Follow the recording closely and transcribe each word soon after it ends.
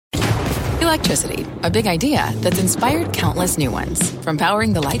Electricity, a big idea that's inspired countless new ones. From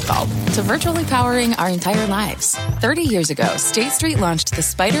powering the light bulb to virtually powering our entire lives. 30 years ago, State Street launched the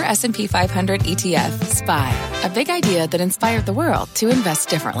SPDR S&P 500 ETF, SPY. A big idea that inspired the world to invest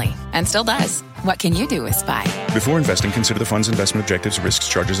differently. And still does. What can you do with SPY? Before investing, consider the fund's investment objectives, risks,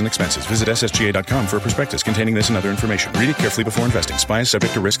 charges, and expenses. Visit ssga.com for a prospectus containing this and other information. Read it carefully before investing. SPY is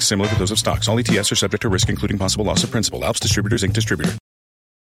subject to risks similar to those of stocks. All ETFs are subject to risk, including possible loss of principal. Alps Distributors, Inc. Distributor.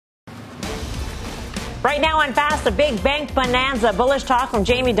 Right now on Fast, a big bank bonanza. Bullish talk from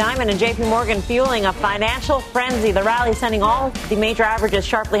Jamie Dimon and JP Morgan fueling a financial frenzy. The rally sending all the major averages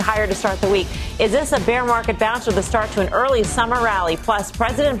sharply higher to start the week. Is this a bear market bounce or the start to an early summer rally? Plus,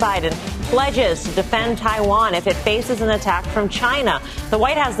 President Biden pledges to defend Taiwan if it faces an attack from China. The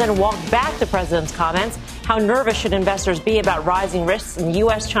White House then walked back the president's comments. How nervous should investors be about rising risks in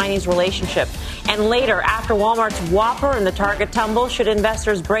U.S.-Chinese relationship? And later, after Walmart's Whopper and the Target tumble, should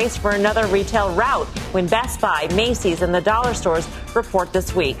investors brace for another retail rout when Best Buy, Macy's, and the dollar stores report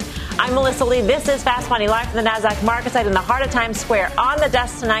this week? I'm Melissa Lee. This is Fast Money, live from the NASDAQ market site in the heart of Times Square. On the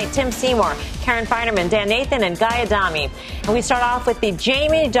desk tonight, Tim Seymour, Karen Feinerman, Dan Nathan, and Guy Adami. And we start off with the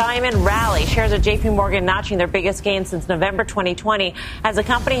Jamie Dimon rally. Shares at JP Morgan notching their biggest gain since November 2020 as the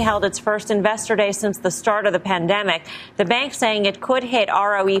company held its first investor day since the start of the pandemic. The bank saying it could hit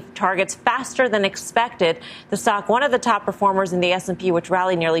ROE targets faster than expected. The stock, one of the top performers in the S&P, which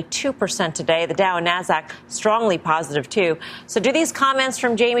rallied nearly 2% today. The Dow and NASDAQ strongly positive, too. So do these comments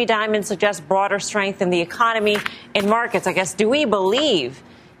from Jamie Dimon suggest broader strength in the economy and markets? I guess, do we believe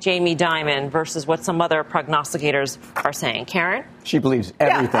Jamie Dimon versus what some other prognosticators are saying? Karen? She believes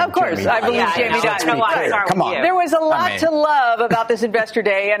everything. Yeah, of course. I believe Jamie Dimon. Come on. There was a lot to love about this investor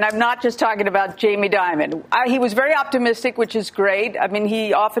day, and I'm not just talking about Jamie Dimon. He was very optimistic, which is great. I mean,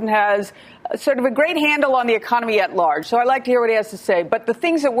 he often has sort of a great handle on the economy at large. So I like to hear what he has to say. But the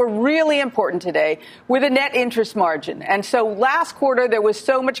things that were really important today were the net interest margin. And so last quarter, there was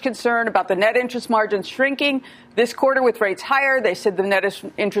so much concern about the net interest margin shrinking. This quarter, with rates higher, they said the net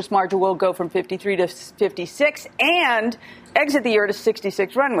interest margin will go from 53 to 56 and exit the year to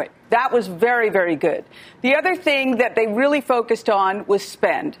 66 run rate. That was very, very good. The other thing that they really focused on was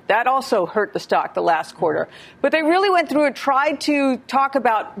spend. That also hurt the stock the last quarter. But they really went through and tried to talk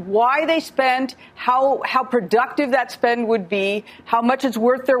about why they spent, how productive that spend would be, how much it's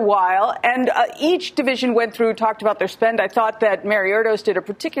worth their while. And each division went through, talked about their spend. I thought that Mary Erdos did a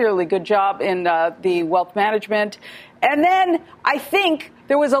particularly good job in the wealth management. And then I think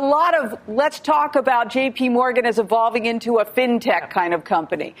there was a lot of let's talk about JP Morgan as evolving into a fintech kind of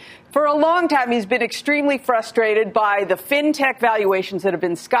company. For a long time, he's been extremely frustrated by the fintech valuations that have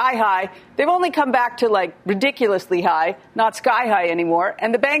been sky high. They've only come back to like ridiculously high, not sky high anymore.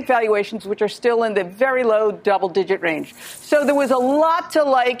 And the bank valuations, which are still in the very low double-digit range. So there was a lot to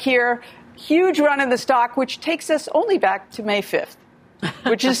like here. Huge run in the stock, which takes us only back to May 5th.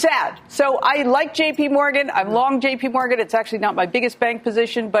 Which is sad. So I like JP Morgan. I'm long JP Morgan. It's actually not my biggest bank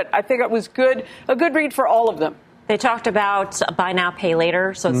position, but I think it was a good read for all of them. They talked about buy now, pay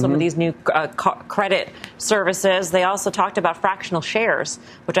later. So some of these new credit services. They also talked about fractional shares,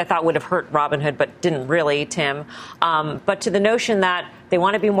 which I thought would have hurt Robinhood, but didn't really, Tim. But to the notion that they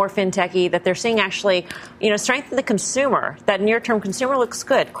want to be more fintechy, that they're seeing actually, strengthen the consumer, that near-term consumer looks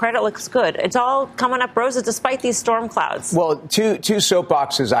good, credit looks good. It's all coming up roses despite these storm clouds. Well, two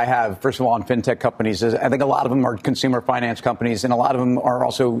soapboxes I have, first of all, on fintech companies. I think a lot of them are consumer finance companies, and a lot of them are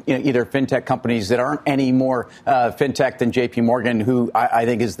also either fintech companies that aren't any more fintech than JP Morgan, who I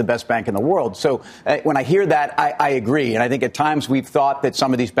think is the best bank in the world. So when I hear that, I agree. And I think at times we've thought that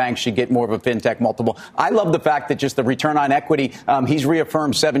some of these banks should get more of a fintech multiple. I love the fact that just the return on equity, he's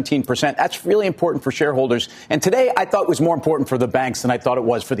reaffirmed 17%. That's really important for shareholders. And today I thought it was more important for the banks than I thought it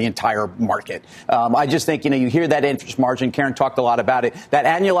was for the entire market. I just think, you hear that interest margin. Karen talked a lot about it. That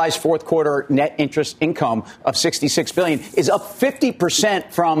annualized fourth quarter net interest income of $66 billion is up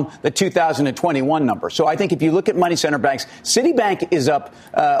 50% from the 2021 number. So I think if you look at money center banks, Citibank is up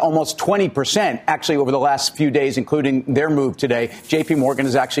almost 20% actually over the last few days, including their move today. JP Morgan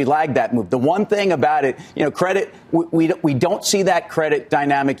has actually lagged that move. The one thing about it, credit, we don't see that credit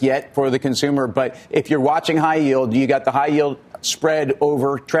dynamic yet for the consumer. But if you're watching high yield, you got the high yield spread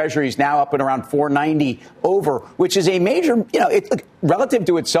over treasuries now up at around 490 over, which is a major, relative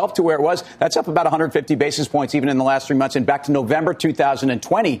to itself to where it was. That's up about 150 basis points even in the last 3 months and back to November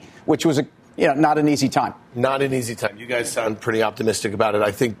 2020, which was not an easy time. Not an easy time. You guys sound pretty optimistic about it.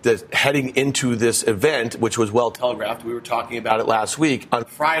 I think that heading into this event, which was well telegraphed, we were talking about it last week. On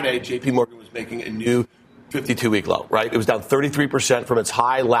Friday, JP Morgan was making a new 52-week low, right? It was down 33% from its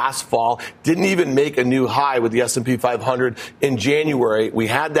high last fall. Didn't even make a new high with the S&P 500 in January. We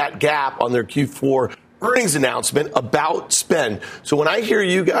had that gap on their Q4 earnings announcement about spend. So when I hear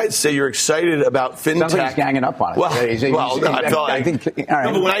you guys say you're excited about fintech, sounds like he's ganging up on it. I think.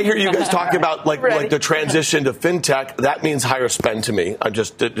 Right. But when I hear you guys talk about like the transition to fintech, that means higher spend to me.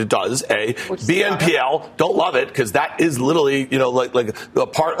 It does. BNPL, don't love it because that is literally like a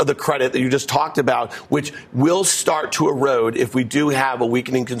part of the credit that you just talked about, which will start to erode if we do have a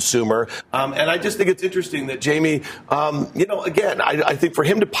weakening consumer. And I just think it's interesting that Jamie, again, I think for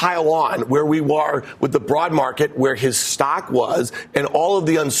him to pile on where we were with the broad market, where his stock was, and all of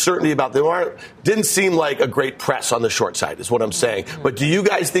the uncertainty about the market, didn't seem like a great press on the short side, is what I'm saying. But do you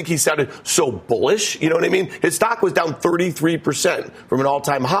guys think he sounded so bullish? You know what I mean? His stock was down 33% from an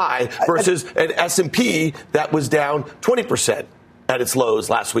all-time high versus an S&P that was down 20%. At its lows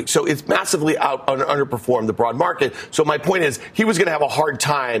last week. So it's massively underperformed the broad market. So my point is he was going to have a hard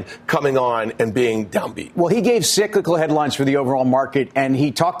time coming on and being downbeat. Well, he gave cyclical headlines for the overall market, and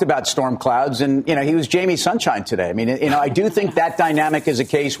he talked about storm clouds, and, he was Jamie Sunshine today. I mean, I do think that dynamic is a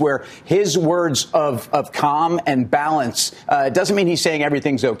case where his words of calm and balance doesn't mean he's saying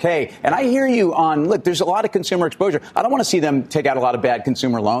everything's okay. And I hear you on, look, there's a lot of consumer exposure. I don't want to see them take out a lot of bad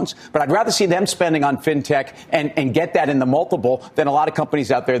consumer loans, but I'd rather see them spending on fintech and get that in the multiple than a lot of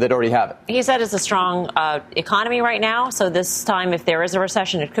companies out there that already have it. He said it's a strong economy right now. So this time, if there is a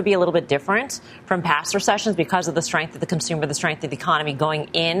recession, it could be a little bit different from past recessions because of the strength of the consumer, the strength of the economy going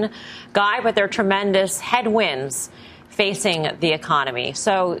in, Guy. But there are tremendous headwinds facing the economy.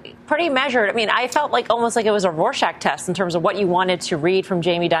 So pretty measured. I mean, I felt like almost like it was a Rorschach test in terms of what you wanted to read from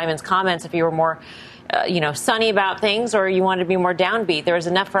Jamie Dimon's comments. If you were more, sunny about things or you wanted to be more downbeat, there was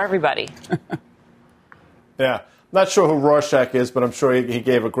enough for everybody. Yeah. Not sure who Rorschach is, but I'm sure he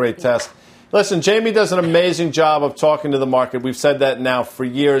gave a great test. Listen, Jamie does an amazing job of talking to the market. We've said that now for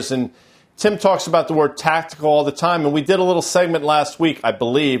years. And Tim talks about the word tactical all the time. And we did a little segment last week, I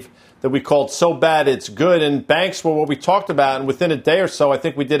believe, that we called So Bad It's Good. And banks were what we talked about. And within a day or so, I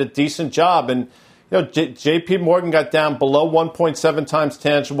think we did a decent job. And, J.P. Morgan got down below 1.7 times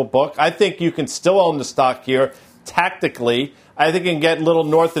tangible book. I think you can still own the stock here tactically. I think you can get a little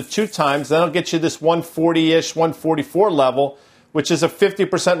north of 2 times. That'll get you this 140-ish, 144 level, which is a 50%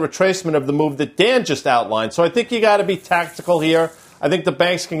 retracement of the move that Dan just outlined. So I think you got to be tactical here. I think the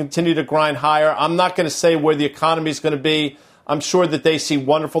banks can continue to grind higher. I'm not going to say where the economy is going to be. I'm sure that they see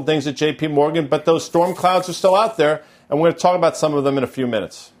wonderful things at J.P. Morgan, but those storm clouds are still out there, and we're going to talk about some of them in a few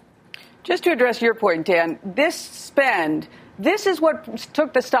minutes. Just to address your point, Dan, this is what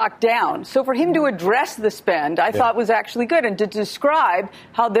took the stock down. So for him to address the spend, I thought was actually good. And to describe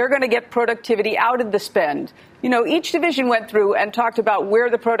how they're going to get productivity out of the spend. Each division went through and talked about where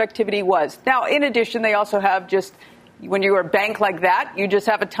the productivity was. Now, in addition, they also have just, when you're a bank like that, you just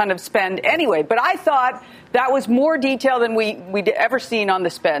have a ton of spend anyway. But I thought that was more detail than we'd ever seen on the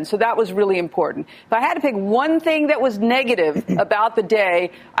spend. So that was really important. If I had to pick one thing that was negative about the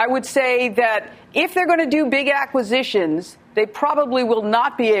day, I would say that if they're going to do big acquisitions, they probably will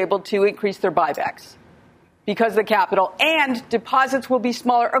not be able to increase their buybacks because of the capital, and deposits will be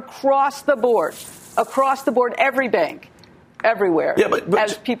smaller across the board, every bank. Everywhere. Yeah, but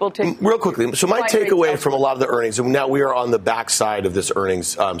as people take real quickly. So my takeaway from a lot of the earnings, and now we are on the backside of this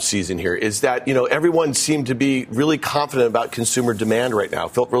earnings season here, is that everyone seemed to be really confident about consumer demand right now.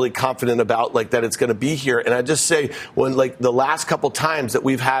 Felt really confident about that it's going to be here. And I just say when the last couple times that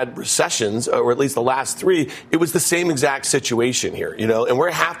we've had recessions, or at least the last 3, it was the same exact situation here. And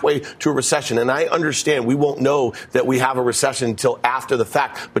we're halfway to a recession. And I understand we won't know that we have a recession until after the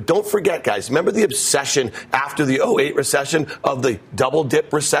fact. But don't forget, guys. Remember the obsession after the 2008 recession of the double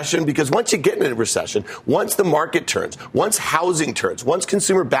dip recession? Because once you get into a recession, once the market turns, once housing turns, once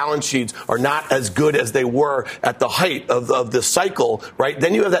consumer balance sheets are not as good as they were at the height of the cycle, right,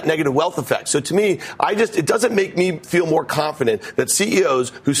 then you have that negative wealth effect. So to me, it doesn't make me feel more confident that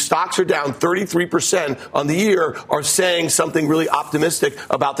CEOs whose stocks are down 33% on the year are saying something really optimistic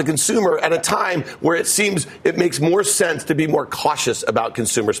about the consumer at a time where it seems it makes more sense to be more cautious about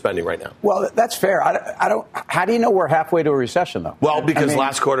consumer spending right now. Well, that's fair. I don't. How do you know we're halfway to a recession, though? Well, because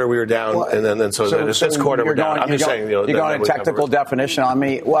last quarter we were down, and then this quarter we're down. I'm just saying, you're going a technical definition on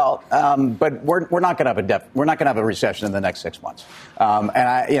me. Well, but we're not going to have a recession in the next 6 months.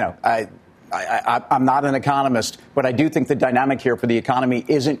 And I'm not an economist, but I do think the dynamic here for the economy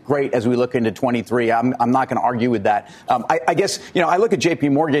isn't great as we look into 23. I'm not going to argue with that. I guess, I look at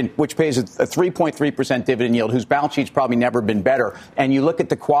JP Morgan, which pays a 3.3% dividend yield, whose balance sheet's probably never been better. And you look at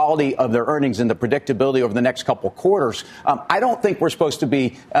the quality of their earnings and the predictability over the next couple of quarters. I don't think we're supposed to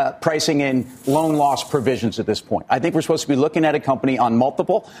be pricing in loan loss provisions at this point. I think we're supposed to be looking at a company on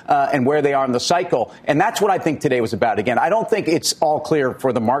multiple and where they are in the cycle. And that's what I think today was about. Again, I don't think it's all clear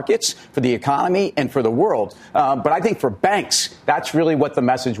for the markets, for the economy, and for the world. But I think for banks, that's really what the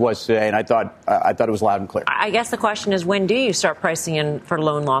message was today. And I thought it was loud and clear. I guess the question is, when do you start pricing in for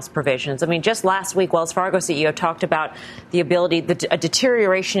loan loss provisions? I mean, just last week, Wells Fargo CEO talked about a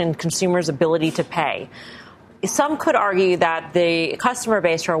deterioration in consumers' ability to pay. Some could argue that the customer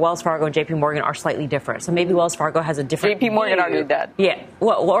base for Wells Fargo and JP Morgan are slightly different. So maybe Wells Fargo has a different JP Morgan argued that. Yeah.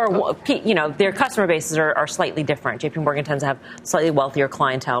 Their customer bases are slightly different. JP Morgan tends to have slightly wealthier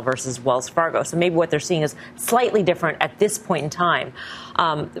clientele versus Wells Fargo. So maybe what they're seeing is slightly different at this point in time.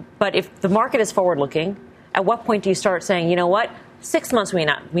 But if the market is forward looking, at what point do you start saying, you know what, 6 months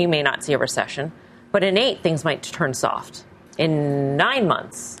we may not see a recession, but in 8 things might turn soft. In 9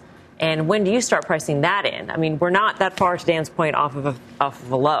 months. And when do you start pricing that in? I mean, we're not that far, to Dan's point, off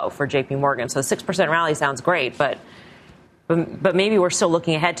of a low for JP Morgan. So 6% rally sounds great, but maybe we're still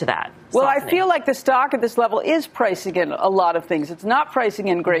looking ahead to that. Well, softening. I feel like the stock at this level is pricing in a lot of things. It's not pricing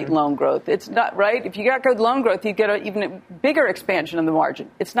in great loan growth. It's not, right? If you got good loan growth, you get even a bigger expansion in the margin.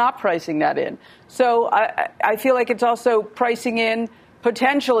 It's not pricing that in. So I feel like it's also pricing in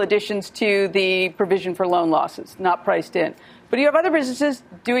potential additions to the provision for loan losses, not priced in. But you have other businesses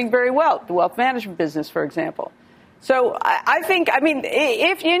doing very well, the wealth management business, for example. So I think,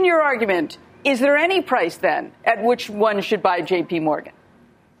 if in your argument, is there any price then at which one should buy JP Morgan?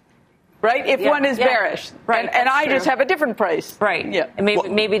 Right? If one is bearish. Right. And I just have a different price. Right. Yeah. And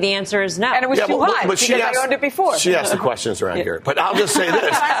maybe the answer is no. And it was too high because I owned it before. She asked the questions around here. But I'll just say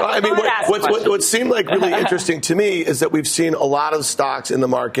this. What seemed like really interesting to me is that we've seen a lot of stocks in the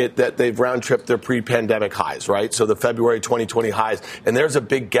market that they've round-tripped their pre-pandemic highs, right? So the February 2020 highs. And there's a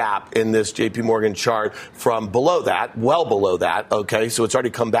big gap in this JP Morgan chart from below that, well below that, okay? So it's already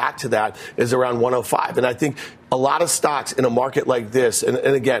come back to that, is around 105. And I think a lot of stocks in a market like this, and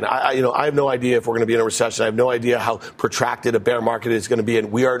again, I have no idea if we're going to be in a recession. I have no idea how protracted a bear market is going to be,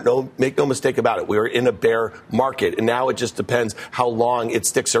 and make no mistake about it. We are in a bear market, and now it just depends how long it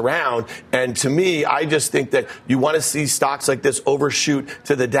sticks around. And to me, I just think that you want to see stocks like this overshoot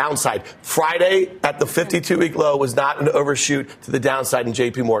to the downside. Friday at the 52-week low was not an overshoot to the downside in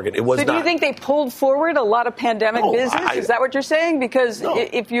JP Morgan. It was not. So do you think they pulled forward a lot of pandemic business? Is that what you're saying? Because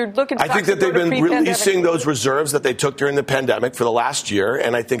if you're looking at I think that they've been releasing those reserves that they took during the pandemic for the last year.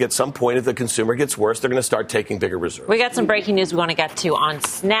 And I think at some point, if the consumer gets worse, they're going to start taking bigger reserves. We got some breaking news we want to get to on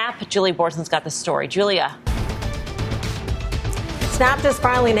Snap. Julia Boorstin's got the story. Julia. Snap just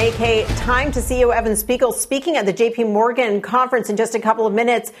filing an 8K. Time to CEO Evan Spiegel speaking at the JP Morgan conference in just a couple of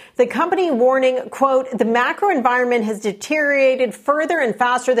minutes. The company warning, quote, the macro environment has deteriorated further and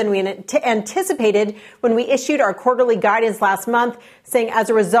faster than we anticipated when we issued our quarterly guidance last month, saying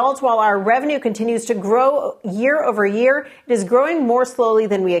as a result, while our revenue continues to grow year over year, it is growing more slowly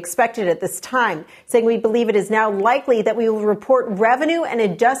than we expected at this time, saying we believe it is now likely that we will report revenue and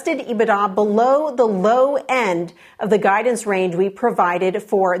adjusted EBITDA below the low end of the guidance range we provided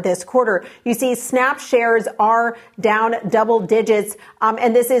for this quarter. You see, Snap shares are down double digits.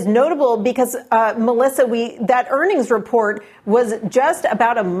 And this is notable because, Melissa, that earnings report was just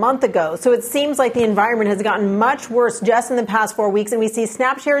about a month ago. So it seems like the environment has gotten much worse just in the past 4 weeks. And we see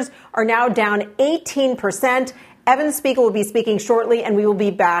Snap shares are now down 18%. Evan Spiegel will be speaking shortly, and we will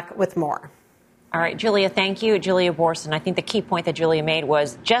be back with more. All right, Julia, thank you. Julia Boorstin. I think the key point that Julia made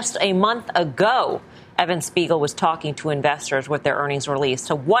was just a month ago, Evan Spiegel was talking to investors with their earnings release.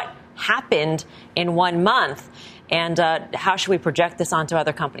 So what happened in 1 month, and how should we project this onto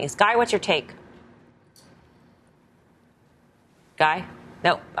other companies? Guy, what's your take? Guy?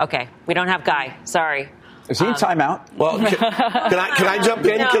 No. Okay. We don't have Guy. Sorry. Is he in timeout? Well, can I jump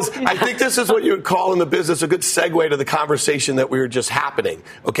in? Because I think this is what you would call in the business a good segue to the conversation that we were just happening.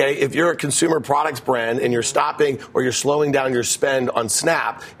 Okay, if you're a consumer products brand and you're stopping or you're slowing down your spend on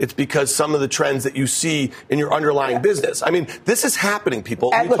Snap, it's because some of the trends that you see in your underlying business. I mean, this is happening, people.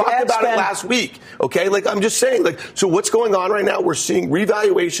 We talked about it last week. Okay, I'm just saying, so what's going on right now? We're seeing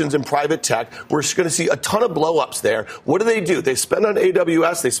revaluations in private tech. We're going to see a ton of blow-ups there. What do? They spend on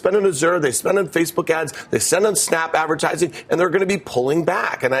AWS. They spend on Azure. They spend on Facebook ads. They send on Snap advertising, and they're going to be pulling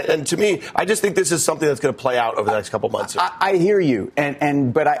back. And to me, I just think this is something that's going to play out over the next couple of months. I hear you,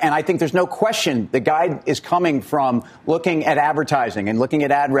 but I think there's no question the guide is coming from looking at advertising and looking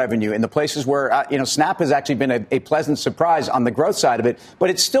at ad revenue in the places where Snap has actually been a pleasant surprise on the growth side of it. But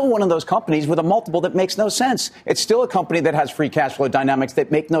it's still one of those companies with a multiple that makes no sense. It's still a company that has free cash flow dynamics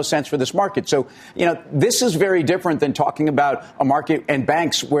that make no sense for this market. So this is very different than talking about a market and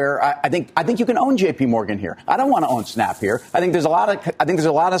banks where I think you can own J.P. Morgan here. I don't want to own Snap here. I think there's a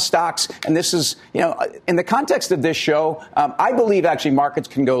lot of stocks, and this is in the context of this show, I believe actually markets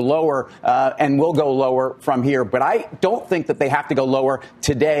can go lower and will go lower from here. But I don't think that they have to go lower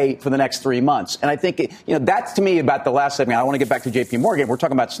today for the next 3 months. And I think that's to me about the last segment. I want to get back to J.P. Morgan. We're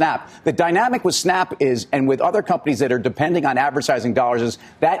talking about Snap. The dynamic with Snap is, and with other companies that are depending on advertising dollars, is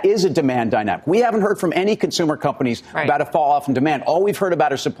that is a demand dynamic. We haven't heard from any consumer companies about a fall off in demand. All we've heard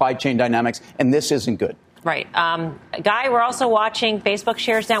about are supply chain dynamics, and this isn't good. Right. Guy, we're also watching Facebook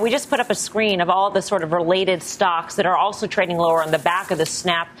shares down. We just put up a screen of all the sort of related stocks that are also trading lower on the back of the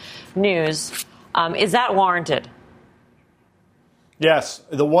Snap news. Is that warranted? Yes.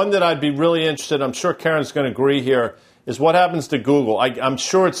 The one that I'd be really interested, I'm sure Karen's going to agree here, is what happens to Google. I'm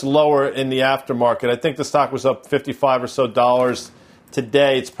sure it's lower in the aftermarket. I think the stock was up $55 or so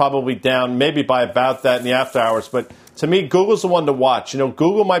today. It's probably down maybe by about that in the after hours. But to me, Google's the one to watch.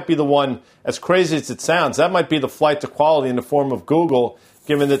 Google might be the one, as crazy as it sounds, that might be the flight to quality in the form of Google,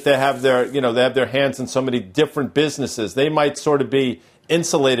 given that they have their hands in so many different businesses. They might sort of be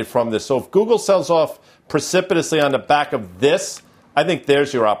insulated from this. So if Google sells off precipitously on the back of this, I think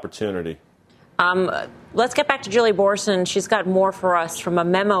there's your opportunity. Let's get back to Julia Boorstin. She's got more for us from a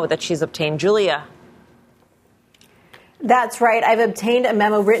memo that she's obtained. Julia. That's right. I've obtained a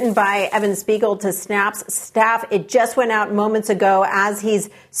memo written by Evan Spiegel to Snap's staff. It just went out moments ago as he's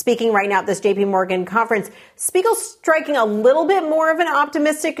speaking right now at this J.P. Morgan conference. Spiegel's striking a little bit more of an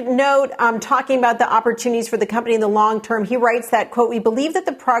optimistic note, talking about the opportunities for the company in the long term. He writes that, quote, "We believe that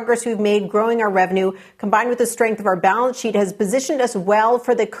the progress we've made growing our revenue, combined with the strength of our balance sheet, has positioned us well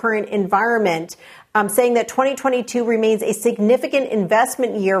for the current environment." Saying that 2022 remains a significant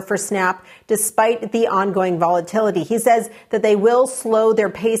investment year for Snap despite the ongoing volatility. He says that they will slow their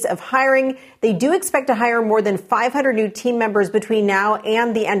pace of hiring. They do expect to hire more than 500 new team members between now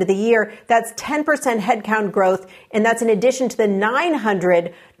and the end of the year. That's 10% headcount growth, and that's in addition to the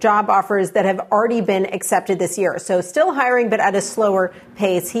 900 job offers that have already been accepted this year. So still hiring, but at a slower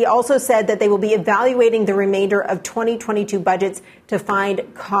pace. He also said that they will be evaluating the remainder of 2022 budgets to find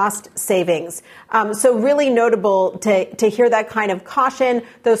cost savings. So really notable to hear that kind of caution,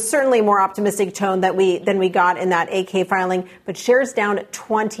 though certainly more optimistic tone than we got in that 8K filing. But shares down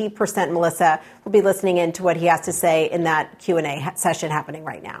 20%, Melissa. We'll be listening in to what he has to say in that Q&A session happening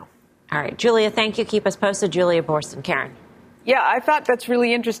right now. All right, Julia, thank you. Keep us posted. Julia Boorstin. Karen. Yeah, I thought that's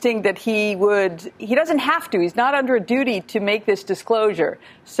really interesting that he doesn't have to. He's not under a duty to make this disclosure.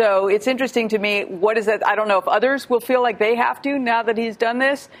 So it's interesting to me. What is that? I don't know if others will feel like they have to now that he's done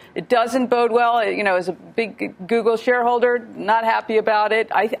this. It doesn't bode well. As a big Google shareholder, not happy about it.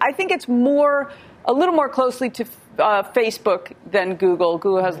 I think it's a little more closely to Facebook than Google.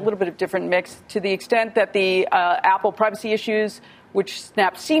 Google has a little bit of different mix to the extent that the Apple privacy issues, which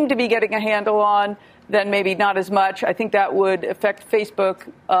Snap seemed to be getting a handle on, then maybe not as much. I think that would affect Facebook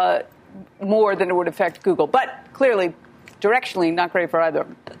more than it would affect Google. But clearly, directionally, not great for either.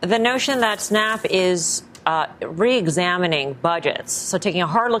 The notion that Snap is re-examining budgets, so taking a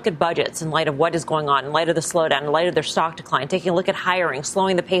hard look at budgets in light of what is going on, in light of the slowdown, in light of their stock decline, taking a look at hiring,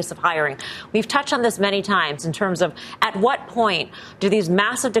 slowing the pace of hiring. We've touched on this many times in terms of at what point do these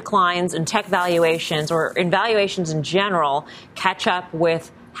massive declines in tech valuations or in valuations in general catch up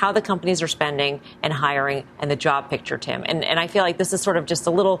with how the companies are spending and hiring and the job picture, Tim. And I feel like this is sort of just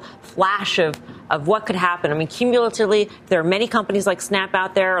a little flash of what could happen. I mean, cumulatively, there are many companies like Snap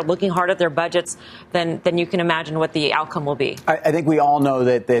out there looking hard at their budgets, then you can imagine what the outcome will be. I think we all know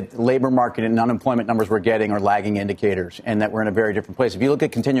that labor market and unemployment numbers we're getting are lagging indicators and that we're in a very different place. If you look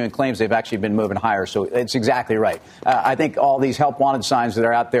at continuing claims, they've actually been moving higher. So it's exactly right. I think all these help wanted signs that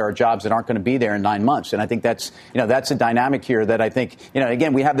are out there are jobs that aren't going to be there in 9 months. And I think that's a dynamic here that I think,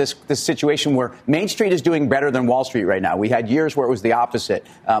 again, we have this situation where Main Street is doing better than Wall Street right now. We had years where it was the opposite.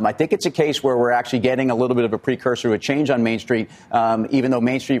 I think it's a case where we're actually getting a little bit of a precursor to a change on Main Street, even though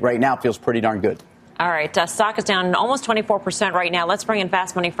Main Street right now feels pretty darn good. All right. Stock is down almost 24% right now. Let's bring in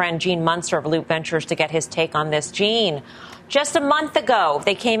Fast Money friend Gene Munster of Loop Ventures to get his take on this. Gene, just a month ago,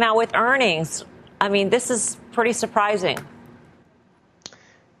 they came out with earnings. I mean, this is pretty surprising.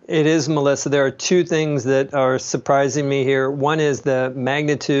 It is, Melissa. There are two things that are surprising me here. One is the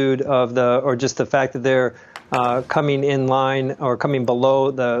magnitude of or just the fact that they're coming in line or coming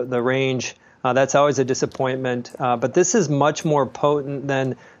below the range. That's always a disappointment. But this is much more potent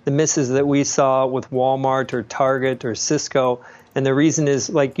than the misses that we saw with Walmart or Target or Cisco. And the reason is,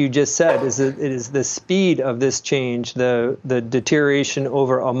 like you just said, is that it is the speed of this change, the deterioration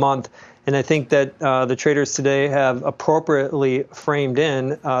over a month. And I think that the traders today have appropriately framed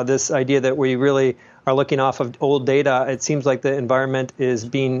in this idea that we really are looking off of old data. It seems like the environment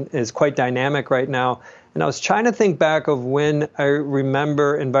is quite dynamic right now. And I was trying to think back of when I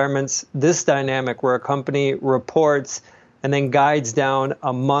remember environments this dynamic where a company reports and then guides down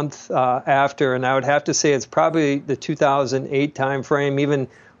a month after. And I would have to say it's probably the 2008 timeframe, even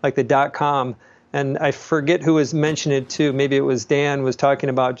like the .com. And I forget who was mentioning it too. Maybe it was Dan was talking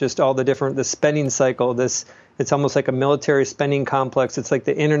about just all the spending cycle. It's almost like a military spending complex. It's like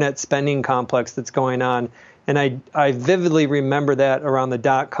the internet spending complex that's going on. And I vividly remember that around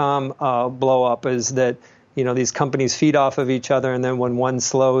the .com blow up is that, these companies feed off of each other. And then when one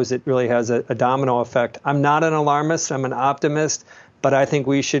slows, it really has a domino effect. I'm not an alarmist. I'm an optimist. But I think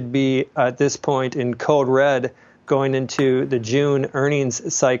we should be at this point in code red going into the June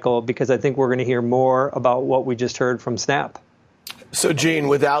earnings cycle, because I think we're going to hear more about what we just heard from Snap. So, Gene,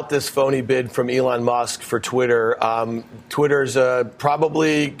 without this phony bid from Elon Musk for Twitter, Twitter's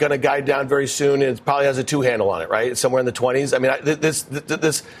probably going to guide down very soon, and it probably has a 2 handle on it, right? It's somewhere in the 20s. I mean,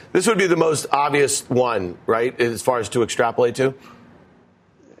 this would be the most obvious one, right, as far as to extrapolate to?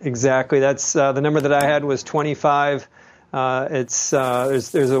 Exactly. That's the number that I had was 25. There's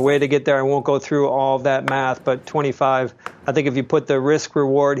a way to get there. I won't go through all of that math, but 25. I think if you put the risk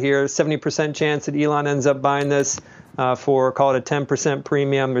reward here, 70% chance that Elon ends up buying this for, call it a 10%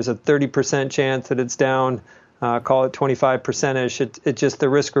 premium. There's a 30% chance that it's down, call it 25%ish. It just, the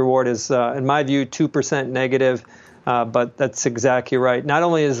risk reward is, in my view, 2% negative. But that's exactly right. Not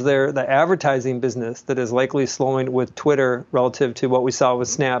only is there the advertising business that is likely slowing with Twitter relative to what we saw with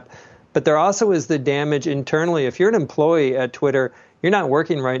Snap, but there also is the damage internally. If you're an employee at Twitter, you're not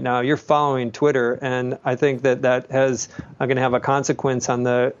working right now. You're following Twitter. And I think that has going to have a consequence on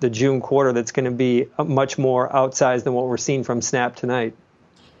the June quarter that's going to be much more outsized than what we're seeing from Snap tonight.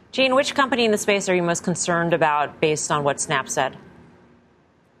 Gene, which company in the space are you most concerned about based on what Snap said?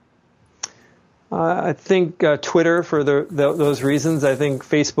 I think Twitter for those reasons. I think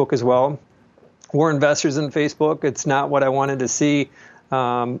Facebook as well. We're investors in Facebook. It's not what I wanted to see.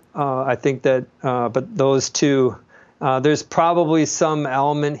 I think that, but those two, there's probably some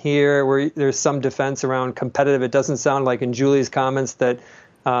element here where there's some defense around competitive. It doesn't sound like in Julie's comments that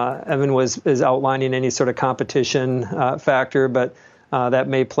Evan is outlining any sort of competition factor, but that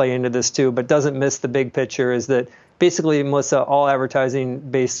may play into this too. But doesn't miss the big picture is that basically, Melissa, all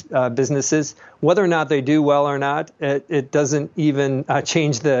advertising-based businesses, whether or not they do well or not, it doesn't even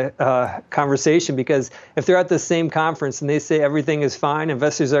change the conversation, because if they're at the same conference and they say everything is fine,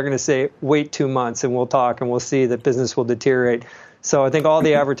 investors are going to say, wait 2 months and we'll talk and we'll see that business will deteriorate. So I think all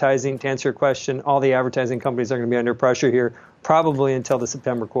the advertising, to answer your question, all the advertising companies are going to be under pressure here probably until the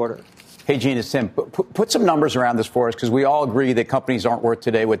September quarter. Hey, Gene, it's Tim. Put some numbers around this for us, because we all agree that companies aren't worth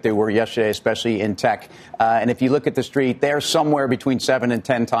today what they were yesterday, especially in tech. And if you look at the street, they're somewhere between 7 and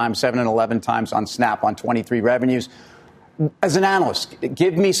 10 times, 7 and 11 times on Snap on 23 revenues. As an analyst,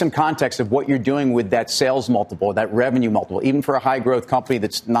 give me some context of what you're doing with that sales multiple, that revenue multiple, even for a high-growth company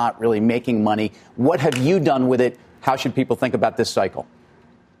that's not really making money. What have you done with it? How should people think about this cycle?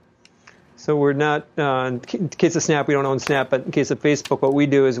 So we're not, in case of Snap, we don't own Snap, but in case of Facebook, what we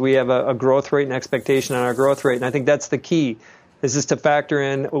do is we have a growth rate and expectation on our growth rate. And I think that's the key, is just to factor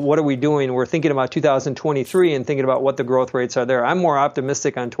in what are we doing. We're thinking about 2023 and thinking about what the growth rates are there. I'm more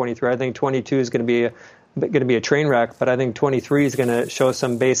optimistic on 23. I think 22 is going to be a train wreck, but I think 23 is going to show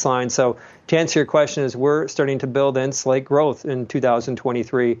some baseline. So to answer your question is we're starting to build in slight growth in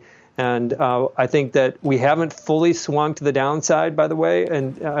 2023. And I think that we haven't fully swung to the downside, by the way.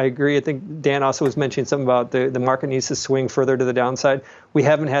 And I agree. I think Dan also was mentioning something about the market needs to swing further to the downside. We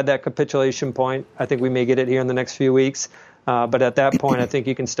haven't had that capitulation point. I think we may get it here in the next few weeks. But at that point, I think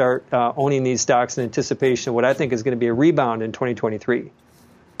you can start owning these stocks in anticipation of what I think is going to be a rebound in 2023.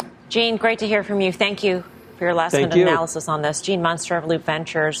 Gene, great to hear from you. Thank you for your last-minute analysis on this. Gene Munster of Loop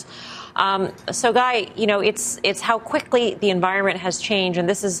Ventures. So, Guy, it's how quickly the environment has changed, and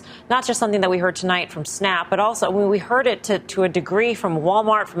this is not just something that we heard tonight from Snap, but also we heard it to a degree from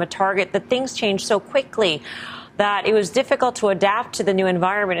Walmart, from a Target, that things changed so quickly that it was difficult to adapt to the new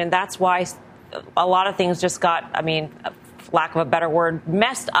environment, and that's why a lot of things just got, lack of a better word,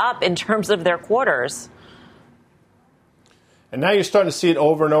 messed up in terms of their quarters. And now you're starting to see it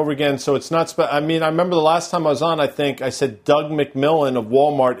over and over again. So it's not. I remember the last time I was on, I think I said Doug McMillon of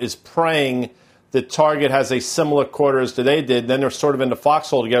Walmart is praying that Target has a similar quarter as they did. Then they're sort of in the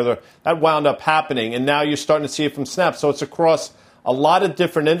foxhole together. That wound up happening. And now you're starting to see it from Snap. So it's across a lot of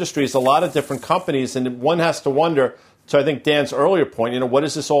different industries, a lot of different companies. And one has to wonder, to I think Dan's earlier point, what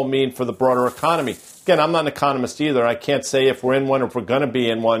does this all mean for the broader economy? Again, I'm not an economist either. I can't say if we're in one or if we're going to be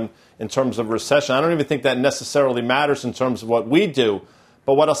in one in terms of recession. I don't even think that necessarily matters in terms of what we do.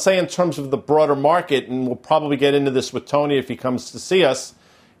 But what I'll say in terms of the broader market, and we'll probably get into this with Tony if he comes to see us,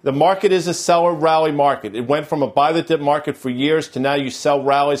 the market is a seller rally market. It went from a buy the dip market for years to now you sell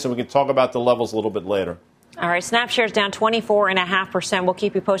rallies, and we can talk about the levels a little bit later. All right, Snap shares down 24.5%. We'll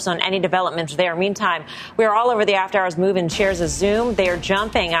keep you posted on any developments there. Meantime, we are all over the after-hours move in shares of Zoom. They are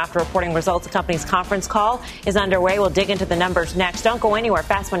jumping after reporting results. The company's conference call is underway. We'll dig into the numbers next. Don't go anywhere.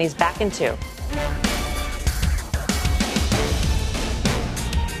 Fast Money's back in 2.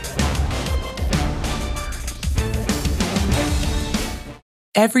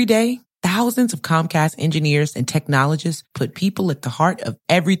 Every day, thousands of Comcast engineers and technologists put people at the heart of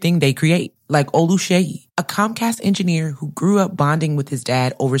everything they create. Like Oluseyi, a Comcast engineer who grew up bonding with his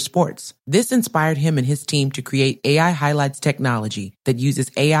dad over sports. This inspired him and his team to create AI Highlights technology that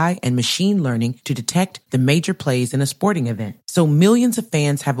uses AI and machine learning to detect the major plays in a sporting event. So millions of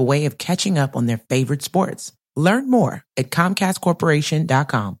fans have a way of catching up on their favorite sports. Learn more at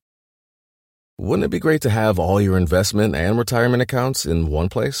ComcastCorporation.com. Wouldn't it be great to have all your investment and retirement accounts in one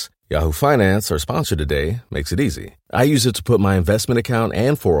place? Yahoo Finance, our sponsor today, makes it easy. I use it to put my investment account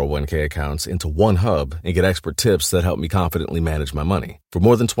and 401k accounts into one hub and get expert tips that help me confidently manage my money. For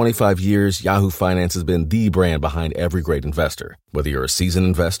more than 25 years, Yahoo Finance has been the brand behind every great investor. Whether you're a seasoned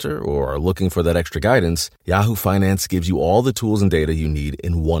investor or are looking for that extra guidance, Yahoo Finance gives you all the tools and data you need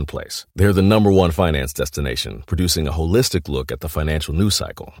in one place. They're the #1 finance destination, producing a holistic look at the financial news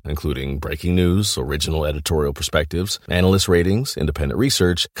cycle, including breaking news, original editorial perspectives, analyst ratings, independent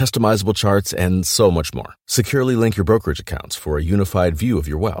research, customizable charts, and so much more. Securely link your brokerage accounts for a unified view of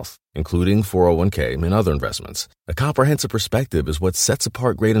your wealth, including 401k and other investments. A comprehensive perspective is what sets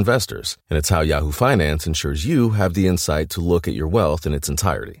apart great investors, and it's how Yahoo Finance ensures you have the insight to look at your wealth in its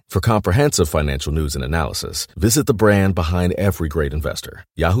entirety. For comprehensive financial news and analysis, visit the brand behind every great investor,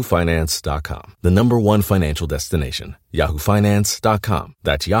 yahoofinance.com, the #1 financial destination, yahoofinance.com.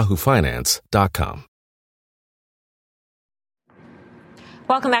 That's yahoofinance.com.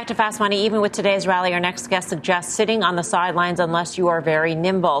 Welcome back to Fast Money. Even with today's rally, our next guest suggests sitting on the sidelines unless you are very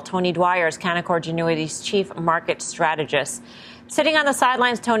nimble. Tony Dwyer is Canaccord Genuity's chief market strategist. Sitting on the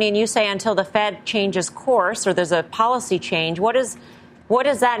sidelines, Tony, and you say until the Fed changes course or there's a policy change, what does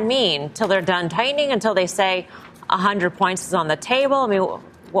that mean? Till they're done tightening, until they say 100 points is on the table? I mean,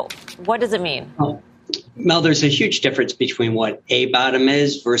 what does it mean? Mel, there's a huge difference between what a bottom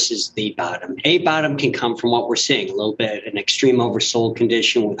is versus the bottom. A bottom can come from what we're seeing, a little bit an extreme oversold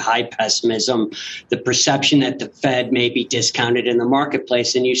condition with high pessimism, the perception that the Fed may be discounted in the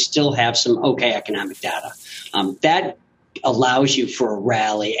marketplace, and you still have some okay economic data. That allows you for a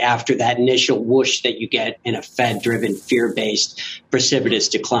rally after that initial whoosh that you get in a Fed-driven, fear-based, precipitous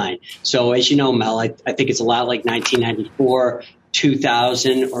decline. So as you know, Mel, I think it's a lot like 1994,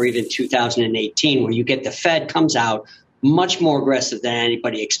 2000, or even 2018, where you get the Fed comes out much more aggressive than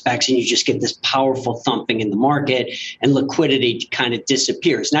anybody expects, and you just get this powerful thumping in the market, and liquidity kind of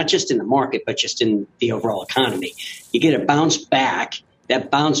disappears, not just in the market, but just in the overall economy. You get a bounce back. That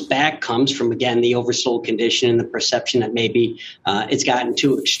bounce back comes from, again, the oversold condition and the perception that maybe it's gotten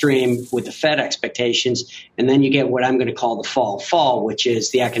too extreme with the Fed expectations. And then you get what I'm going to call the fall, which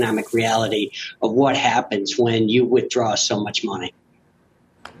is the economic reality of what happens when you withdraw so much money.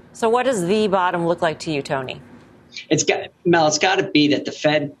 So what does the bottom look like to you, Tony? It's got to be that the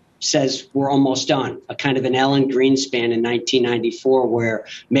Fed says we're almost done, a kind of an Alan Greenspan in 1994, where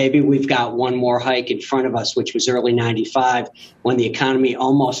maybe we've got one more hike in front of us, which was early 95 when the economy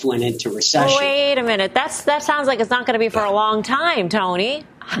almost went into recession. Wait a minute. That sounds like it's not going to be for a long time, Tony.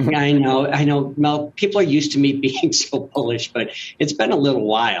 I know, Mel, people are used to me being so bullish, but it's been a little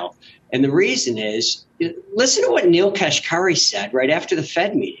while. And the reason is, listen to what Neil Kashkari said right after the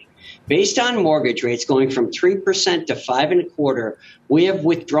Fed meeting. Based on mortgage rates going from 3% to 5.25%, we have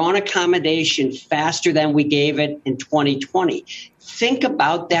withdrawn accommodation faster than we gave it in 2020. Think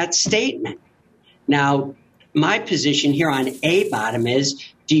about that statement. Now, my position here on a bottom is,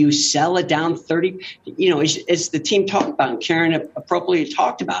 do you sell it down 30? As the team talked about and Karen appropriately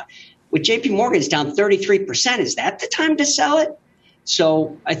talked about, with JP Morgan, it's down 33%. Is that the time to sell it?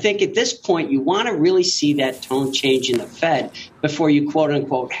 So I think at this point, you want to really see that tone change in the Fed before you, quote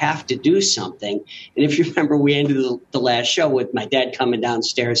unquote, have to do something. And if you remember, we ended the last show with my dad coming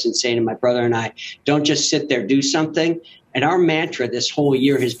downstairs and saying to my brother and I, don't just sit there, do something. And our mantra this whole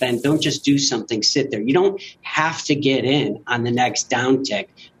year has been, don't just do something, sit there. You don't have to get in on the next downtick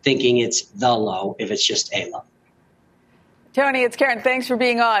thinking it's the low if it's just a low. Tony, it's Karen. Thanks for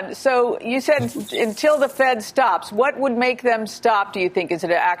being on. So you said until the Fed stops, what would make them stop, do you think? Is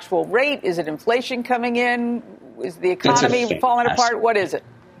it an actual rate? Is it inflation coming in? Is the economy falling apart? What is it?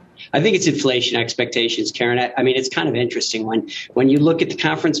 I think it's inflation expectations, Karen. I mean, it's kind of interesting when you look at the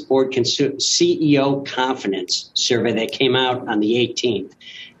Conference Board CEO confidence survey that came out on the 18th.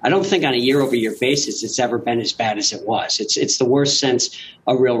 I don't think on a year-over-year basis it's ever been as bad as it was. It's the worst since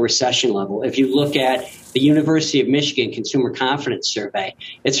a real recession level. If you look at the University of Michigan Consumer Confidence Survey,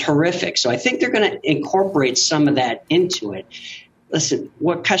 it's horrific. So I think they're going to incorporate some of that into it. Listen,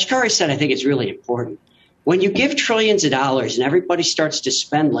 what Kashkari said I think is really important. When you give trillions of dollars and everybody starts to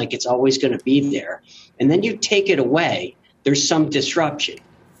spend like it's always going to be there, and then you take it away, there's some disruption.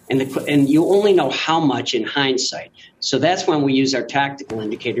 And you only know how much in hindsight. So that's when we use our tactical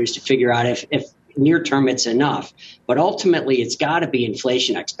indicators to figure out if near term it's enough. But ultimately, it's got to be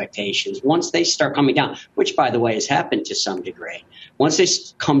inflation expectations. Once they start coming down, which, by the way, has happened to some degree, once they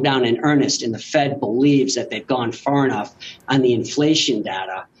come down in earnest and the Fed believes that they've gone far enough on the inflation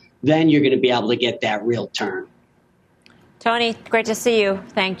data, then you're going to be able to get that real turn. Tony, great to see you.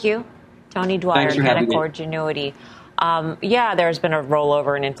 Thank you. Tony Dwyer, Canaccord Genuity. There's been a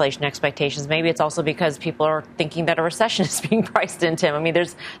rollover in inflation expectations. Maybe it's also because people are thinking that a recession is being priced into. I mean,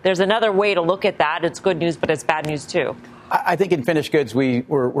 there's another way to look at that. It's good news, but it's bad news, too. I think in finished goods,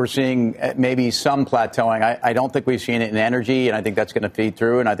 we're seeing maybe some plateauing. I don't think we've seen it in energy, and I think that's going to feed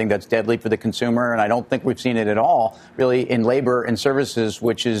through, and I think that's deadly for the consumer. And I don't think we've seen it at all, really, in labor and services,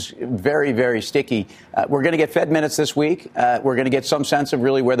 which is very, very sticky. We're going to get Fed minutes this week. We're going to get some sense of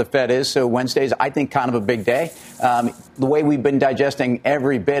really where the Fed is. So Wednesday's, I think, kind of a big day. The way we've been digesting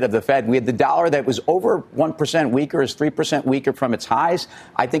every bit of the Fed, we had the dollar that was over 1% weaker, is 3% weaker from its highs.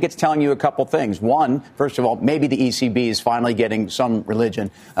 I think it's telling you a couple things. One, first of all, maybe the ECB is finally getting some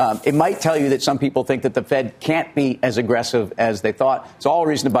religion. It might tell you that some people think that the Fed can't be as aggressive as they thought. It's all a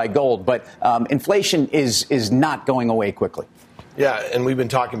reason to buy gold, but inflation is not going away quickly. Yeah, and we've been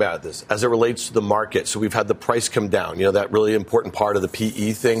talking about this as it relates to the market. So we've had the price come down, that really important part of the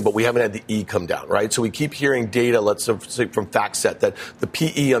PE thing, but we haven't had the E come down, right? So we keep hearing data, let's say from FactSet, that the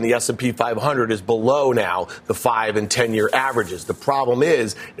PE on the S&P 500 is below now the 5 and 10-year averages. The problem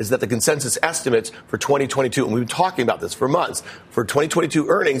is that the consensus estimates for 2022, and we've been talking about this for months, for 2022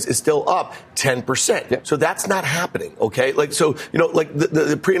 earnings is still up 10%. Yep. So that's not happening, okay?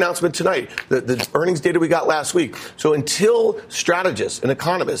 The pre-announcement tonight, the earnings data we got last week. So until strategists and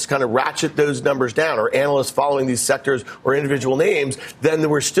economists kind of ratchet those numbers down, or analysts following these sectors or individual names, then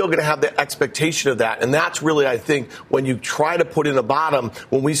we're still going to have the expectation of that. And that's really, I think, when you try to put in a bottom,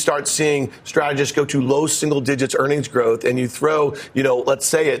 when we start seeing strategists go to low single digits earnings growth, and you throw, let's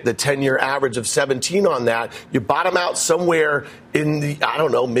say the 10-year average of 17 on that, you bottom out somewhere in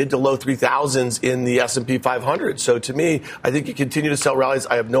the, mid to low 3,000s in the S&P 500. So to me, I think you continue to sell rallies.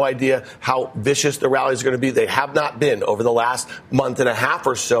 I have no idea how vicious the rallies are going to be. They have not been over the last month and a half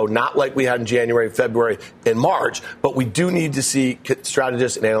or so, not like we had in January, February, and March. But we do need to see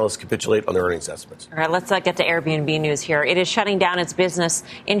strategists and analysts capitulate on their earnings estimates. All right, let's get to Airbnb news here. It is shutting down its business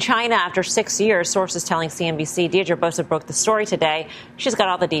in China after 6 years, sources telling CNBC. Deirdre Bosa broke the story today. She's got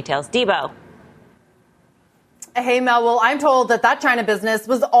all the details. Debo. Hey, Mel. Well, I'm told that China business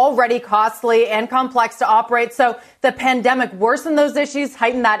was already costly and complex to operate. So the pandemic worsened those issues,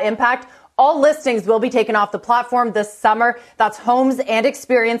 heightened that impact. All listings will be taken off the platform this summer. That's homes and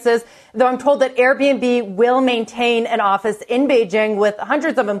experiences. Though I'm told that Airbnb will maintain an office in Beijing with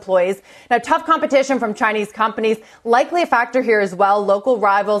hundreds of employees. Now, tough competition from Chinese companies, likely a factor here as well. Local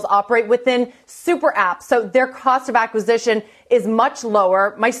rivals operate within super apps, so their cost of acquisition is much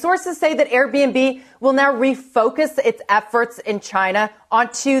lower. My sources say that Airbnb will now refocus its efforts in China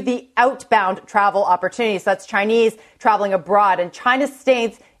onto the outbound travel opportunities. That's Chinese traveling abroad, and China's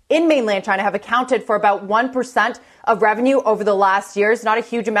stays in mainland China have accounted for about 1% of revenue over the last years. Not a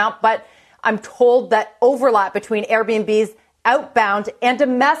huge amount, but I'm told that overlap between Airbnb's outbound and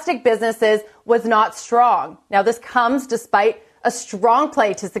domestic businesses was not strong. Now, this comes despite a strong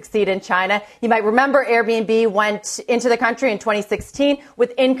play to succeed in China. You might remember Airbnb went into the country in 2016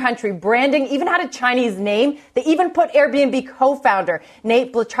 with in-country branding, even had a Chinese name. They even put Airbnb co-founder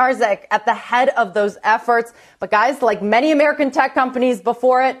Nate Blecharczyk at the head of those efforts. But guys, like many American tech companies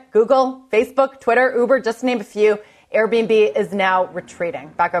before it, Google, Facebook, Twitter, Uber, just to name a few, Airbnb is now retreating.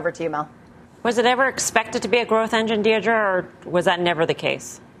 Back over to you, Mel. Was it ever expected to be a growth engine, Deirdre, or was that never the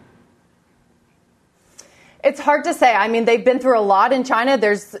case? It's hard to say. I mean, they've been through a lot in China.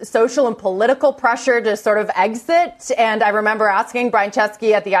 There's social and political pressure to sort of exit. And I remember asking Brian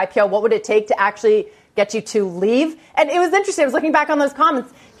Chesky at the IPO, what would it take to actually get you to leave? And it was interesting. I was looking back on those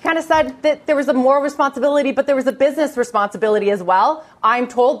comments. He kind of said that there was a moral responsibility, but there was a business responsibility as well. I'm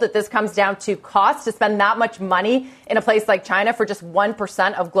told that this comes down to cost. To spend that much money in a place like China for just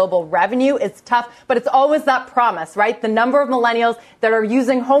 1% of global revenue is tough, but it's always that promise, right? The number of millennials that are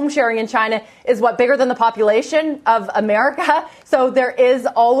using home sharing in China is bigger than the population of America. So there is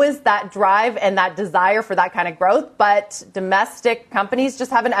always that drive and that desire for that kind of growth, but domestic companies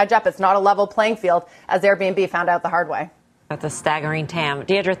just have an edge up. It's not a level playing field, as Airbnb found out the hard way. That's a staggering TAM.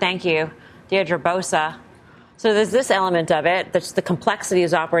 Deirdre, thank you. Deirdre Bosa. So there's this element of it, that's the complexity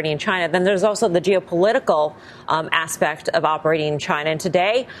is operating in China. Then there's also the geopolitical aspect of operating in China. And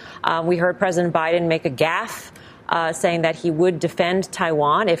today we heard President Biden make a gaffe saying that he would defend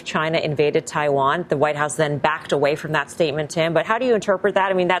Taiwan if China invaded Taiwan. The White House then backed away from that statement, Tim. But how do you interpret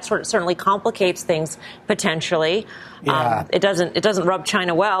that? I mean, that certainly complicates things potentially. Yeah. It doesn't rub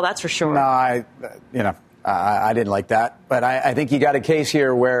China well, that's for sure. No, I didn't like that. But I think you got a case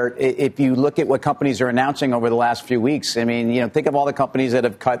here where if you look at what companies are announcing over the last few weeks, I mean, think of all the companies that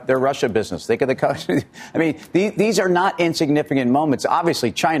have cut their Russia business. Think of the I mean, these are not insignificant moments.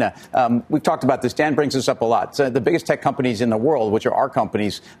 Obviously, China, we've talked about this. Dan brings this up a lot. So the biggest tech companies in the world, which are our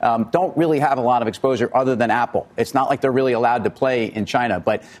companies, don't really have a lot of exposure other than Apple. It's not like they're really allowed to play in China.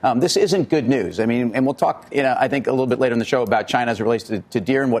 But this isn't good news. I mean, and we'll talk, I think a little bit later in the show about China as it relates to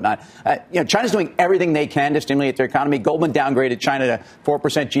Deere and whatnot. China's doing everything they can to stimulate their economy. Goldman downgraded China to 4%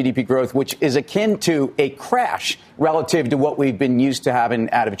 GDP growth, which is akin to a crash relative to what we've been used to having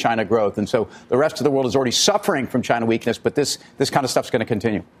out of China growth. And so the rest of the world is already suffering from China weakness, but this kind of stuff's going to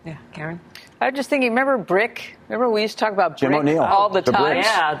continue. Yeah, Karen? I was just thinking, remember BRIC? Remember we used to talk about Jim BRIC O'Neill. all the time? BRICS.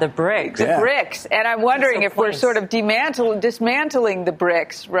 Yeah, the BRICS. The BRICS. And I'm wondering if we're sort of dismantling the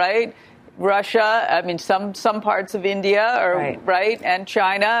BRICS, right? Russia, I mean, some parts of India, right, and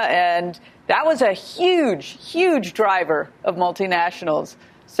China, and that was a huge, huge driver of multinationals.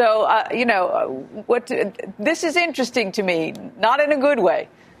 So, this is interesting to me, not in a good way,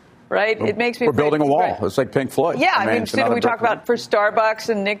 right? It makes me. We're building a wall. Right. It's like Pink Floyd. Yeah, I mean, we talk about for Starbucks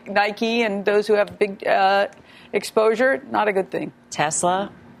and Nike and those who have big exposure, not a good thing.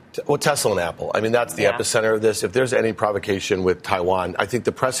 Tesla. Well, Tesla and Apple. I mean, that's the epicenter of this. If there's any provocation with Taiwan, I think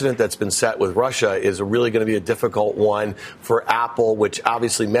the precedent that's been set with Russia is really going to be a difficult one for Apple, which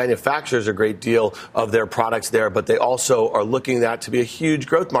obviously manufactures a great deal of their products there, but they also are looking at that to be a huge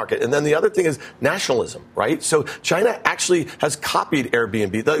growth market. And then the other thing is nationalism, right? So China actually has copied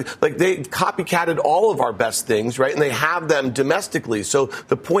Airbnb. They copycatted all of our best things, right? And they have them domestically. So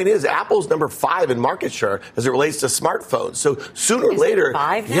the point is, Apple's number 5 in market share as it relates to smartphones. So sooner or later,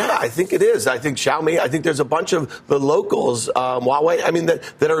 5 now? Yeah, I think it is. I think Xiaomi, I think there's a bunch of the locals, Huawei, I mean,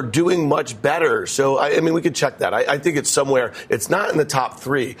 that are doing much better. So, I mean, we could check that. I think it's somewhere. It's not in the top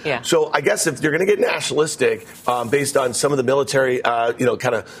 3. Yeah. So I guess if you're going to get nationalistic based on some of the military,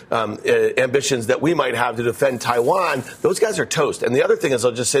 ambitions that we might have to defend Taiwan, those guys are toast. And the other thing is,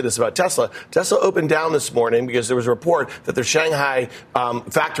 I'll just say this about Tesla. Tesla opened down this morning because there was a report that their Shanghai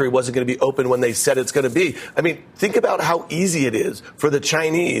factory wasn't going to be open when they said it's going to be. I mean, think about how easy it is for the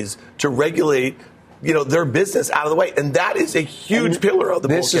Chinese to regulate, their business out of the way. And that is a huge pillar of the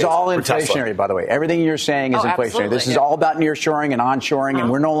bull case. This is all inflationary, by the way. Everything you're saying is inflationary. This is all about nearshoring and onshoring, and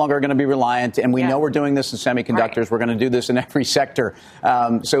we're no longer going to be reliant. And we know we're doing this in semiconductors. Right. We're going to do this in every sector.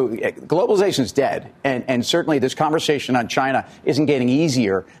 So globalization is dead. And certainly this conversation on China isn't getting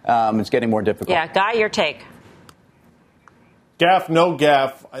easier. It's getting more difficult. Yeah, Guy, your take. Gaff, no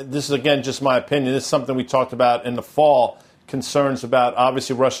gaff. This is, again, just my opinion. This is something we talked about in the fall. Concerns about,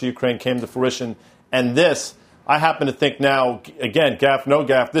 obviously, Russia-Ukraine came to fruition. And this, I happen to think now, again, gaff, no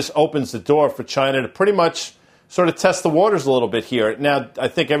gaff, this opens the door for China to pretty much sort of test the waters a little bit here. Now, I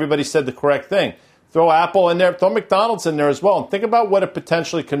think everybody said the correct thing. Throw Apple in there, throw McDonald's in there as well, and think about what it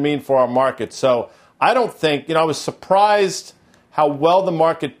potentially could mean for our market. So I don't think, I was surprised how well the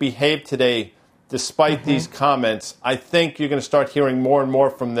market behaved today despite these comments. I think you're going to start hearing more and more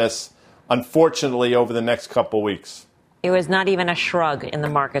from this, unfortunately, over the next couple of weeks. It was not even a shrug in the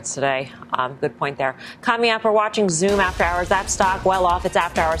markets today. Good point there. Coming up, we're watching Zoom after hours. That stock well off its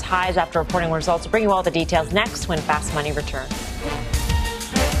after hours highs after reporting results. We'll bring you all the details next when Fast Money returns.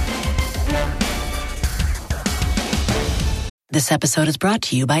 This episode is brought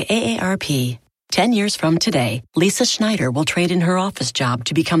to you by AARP. 10 years from today, Lisa Schneider will trade in her office job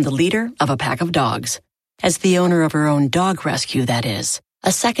to become the leader of a pack of dogs. As the owner of her own dog rescue, that is.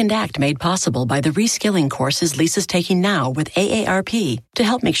 A second act made possible by the reskilling courses Lisa's taking now with AARP to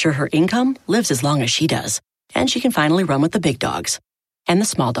help make sure her income lives as long as she does. And she can finally run with the big dogs. And the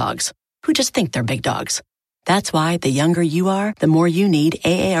small dogs, who just think they're big dogs. That's why the younger you are, the more you need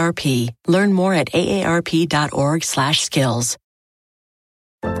AARP. Learn more at aarp.org/skills.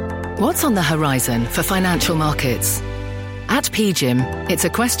 What's on the horizon for financial markets? At PGIM, it's a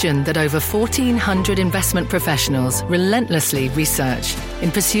question that over 1,400 investment professionals relentlessly research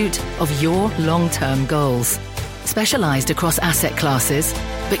in pursuit of your long-term goals. Specialized across asset classes,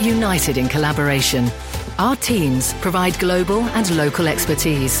 but united in collaboration, our teams provide global and local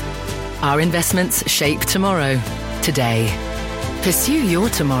expertise. Our investments shape tomorrow, today. Pursue your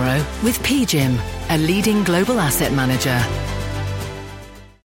tomorrow with PGIM, a leading global asset manager.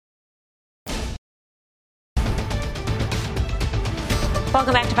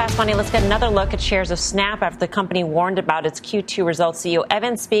 Welcome back to Fast Money. Let's get another look at shares of Snap after the company warned about its Q2 results. CEO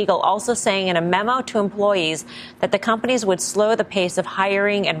Evan Spiegel also saying in a memo to employees that the companies would slow the pace of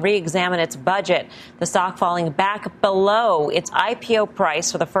hiring and re-examine its budget. The stock falling back below its IPO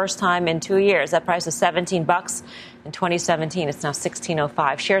price for the first time in 2 years. That price was $17 in 2017. It's now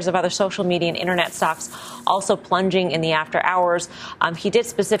 $16.05. Shares of other social media and internet stocks also plunging in the after hours. He did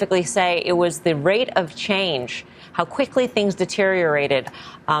specifically say it was the rate of change, how quickly things deteriorated,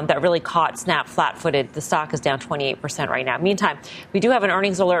 that really caught Snap flat-footed. The stock is down 28% right now. Meantime, we do have an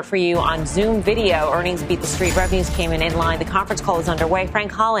earnings alert for you on Zoom Video. Earnings beat the street. Revenues came in line. The conference call is underway.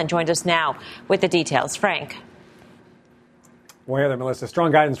 Frank Holland joins us now with the details. Frank. Well, yeah, there, Melissa.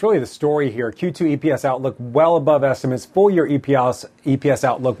 Strong guidance, really the story here. Q2 EPS outlook well above estimates. Full-year EPS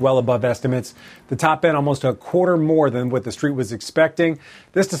outlook well above estimates. The top end almost a quarter more than what the street was expecting.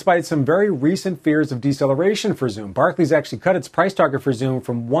 This despite some very recent fears of deceleration for Zoom. Barclays actually cut its price target for Zoom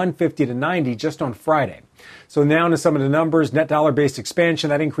from 150 to 90 just on Friday. So now to some of the numbers. Net dollar-based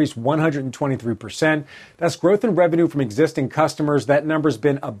expansion, that increased 123%. That's growth in revenue from existing customers. That number's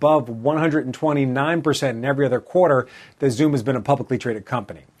been above 129% in every other quarter that Zoom has been a publicly traded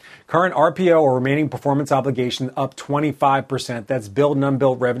company. Current RPO, or remaining performance obligation, up 25%. That's billed and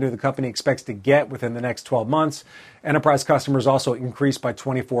unbilled revenue the company expects to get within the next 12 months. Enterprise customers also increased by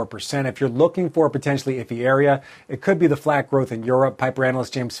 24%. If you're looking for a potentially iffy area, it could be the flat growth in Europe. Piper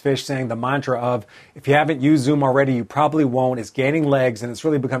analyst James Fish saying the mantra of, if you haven't used Zoom already, you probably won't, is gaining legs, and it's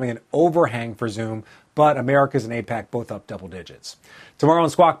really becoming an overhang for Zoom. But Americas and APAC both up double digits. Tomorrow on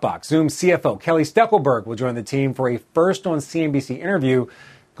Squawk Box, Zoom CFO Kelly Steckelberg will join the team for a first on CNBC interview,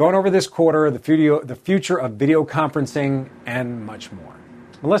 going over this quarter, the future of video conferencing, and much more.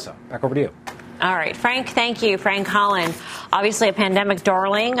 Melissa, back over to you. All right, Frank, thank you. Frank Holland, obviously a pandemic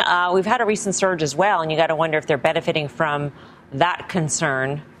darling. We've had a recent surge as well, and you got to wonder if they're benefiting from that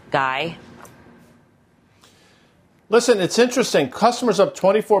concern, Guy. Listen, it's interesting. Customers up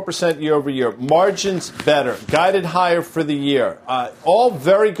 24% year over year. Margins better. Guided higher for the year. All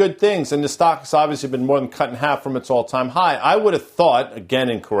very good things. And the stock has obviously been more than cut in half from its all-time high. I would have thought, again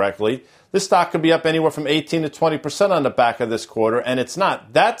incorrectly, this stock could be up anywhere from 18 to 20% on the back of this quarter, and it's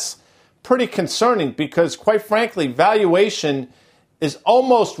not. That's pretty concerning because, quite frankly, valuation is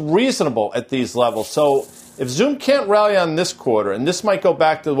almost reasonable at these levels. So if Zoom can't rally on this quarter, and this might go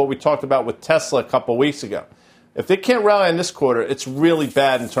back to what we talked about with Tesla a couple weeks ago, if they can't rally on this quarter, it's really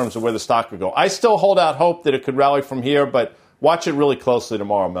bad in terms of where the stock could go. I still hold out hope that it could rally from here, but watch it really closely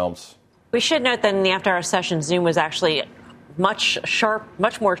tomorrow, Melms. We should note that in the after-hour session, Zoom was actually much higher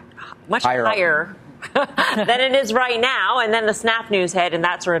than it is right now. And then the Snap news hit, and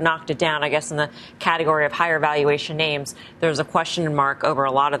that sort of knocked it down, I guess, in the category of higher valuation names. There's a question mark over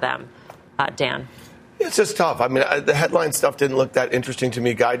a lot of them, Dan. It's just tough. I mean, the headline stuff didn't look that interesting to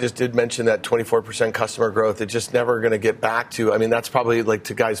me. Guy just did mention that 24% customer growth. It's just never going to get back to. I mean, that's probably, like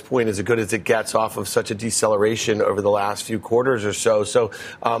to Guy's point, as good as it gets off of such a deceleration over the last few quarters or so. So,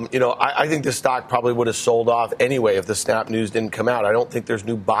 I think the stock probably would have sold off anyway if the Snap news didn't come out. I don't think there's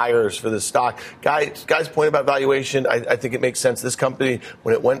new buyers for this stock. Guy's point about valuation, I think it makes sense. This company,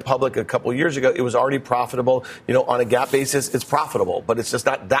 when it went public a couple of years ago, it was already profitable. On a GAAP basis, it's profitable, but it's just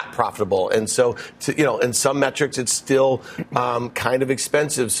not that profitable. And so, in some metrics, it's still kind of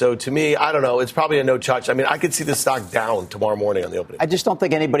expensive. So to me, I don't know. It's probably a no touch. I mean, I could see the stock down tomorrow morning on the opening. I just don't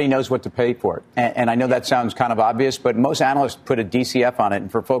think anybody knows what to pay for it. And I know that sounds kind of obvious, but most analysts put a DCF on it. And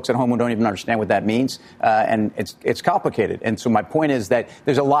for folks at home who don't even understand what that means, and it's complicated. And so my point is that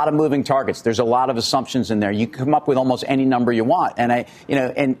there's a lot of moving targets. There's a lot of assumptions in there. You come up with almost any number you want. And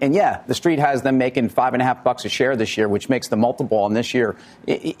the street has them making $5.50 a share this year, which makes the multiple on this year.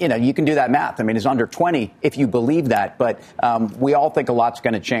 You can do that math. I mean, it's under 20 2020 if you believe that. But we all think a lot's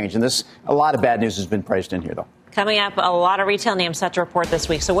going to change. And a lot of bad news has been priced in here, though. Coming up, a lot of retail names set to report this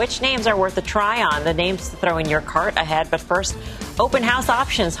week. So which names are worth a try on? The names to throw in your cart ahead. But first, open house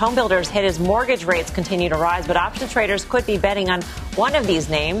options. Home builders hit as mortgage rates continue to rise. But option traders could be betting on one of these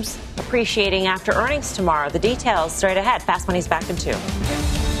names appreciating after earnings tomorrow. The details straight ahead. Fast Money's back in 2.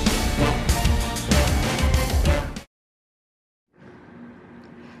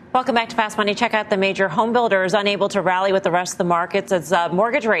 Welcome back to Fast Money. Check out the major home builders unable to rally with the rest of the markets as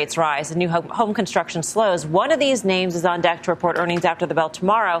mortgage rates rise and new home construction slows. One of these names is on deck to report earnings after the bell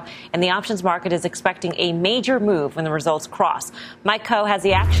tomorrow, and the options market is expecting a major move when the results cross. Mike Coe has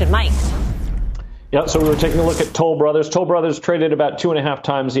the action. Mike. Yeah, so we were taking a look at Toll Brothers. Toll Brothers traded about 2.5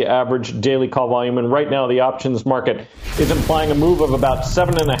 times the average daily call volume, and right now the options market is implying a move of about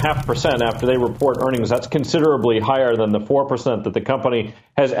 7.5% after they report earnings. That's considerably higher than the 4% that the company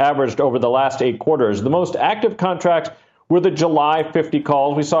has averaged over the last 8 quarters. The most active contracts were the July 50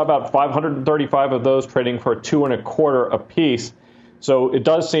 calls. We saw about 535 of those trading for 2.25 apiece. So it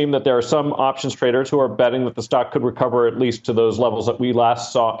does seem that there are some options traders who are betting that the stock could recover at least to those levels that we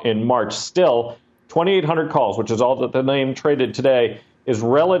last saw in March. Still, 2,800 calls, which is all that the name traded today, is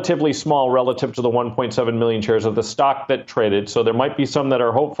relatively small relative to the 1.7 million shares of the stock that traded. So there might be some that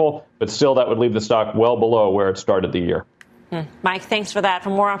are hopeful, but still that would leave the stock well below where it started the year. Mike, thanks for that. For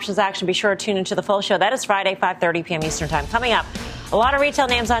more options action, be sure to tune into the full show. That is Friday, 5:30 p.m. Eastern Time. Coming up, a lot of retail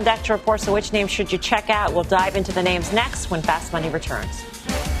names on deck to report, so which names should you check out? We'll dive into the names next when Fast Money returns.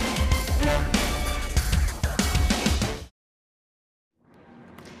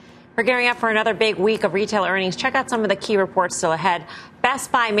 We're gearing up for another big week of retail earnings. Check out some of the key reports still ahead.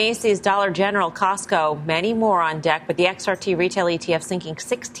 Best Buy, Macy's, Dollar General, Costco, many more on deck, but the XRT retail ETF sinking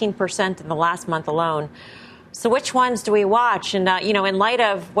 16% in the last month alone. So which ones do we watch? And, in light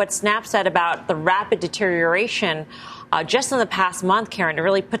of what Snap said about the rapid deterioration just in the past month, Karen, it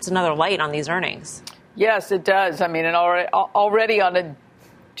really puts another light on these earnings. Yes, it does. I mean, and already on a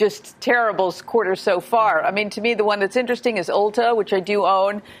just terrible quarter so far. I mean, to me, the one that's interesting is Ulta, which I do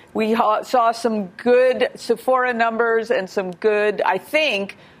own. We saw some good Sephora numbers and some good, I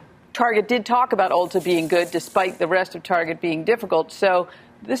think, Target did talk about Ulta being good despite the rest of Target being difficult. So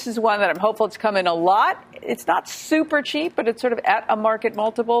this is one that I'm hopeful it's come in a lot. It's not super cheap, but it's sort of at a market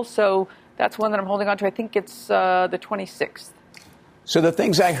multiple. So that's one that I'm holding on to. I think it's the 26th. So the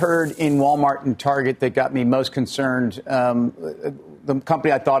things I heard in Walmart and Target that got me most concerned, the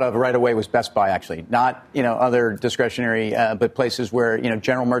company I thought of right away was Best Buy, actually, not, other discretionary, but places where,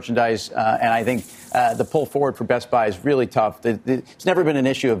 general merchandise. And I think the pull forward for Best Buy is really tough. It's never been an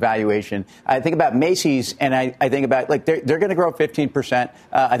issue of valuation. I think about Macy's and I think about they're going to grow 15%.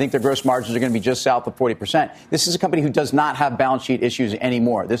 I think their gross margins are going to be just south of 40%. This is a company who does not have balance sheet issues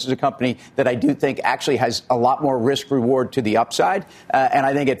anymore. This is a company that I do think actually has a lot more risk reward to the upside. And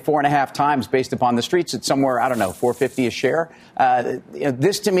I think at 4.5 times based upon the streets, it's somewhere, I don't know, $4.50 a share.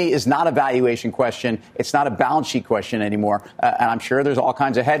 This to me is not a valuation question. It's not a balance sheet question anymore. And I'm sure there's all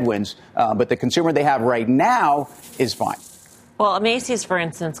kinds of headwinds. But the consumer they have right now is fine. Well, Macy's, for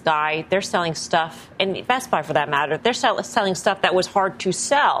instance, Guy, they're selling stuff, and Best Buy for that matter, they're selling stuff that was hard to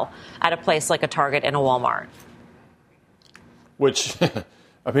sell at a place like a Target and a Walmart. Which,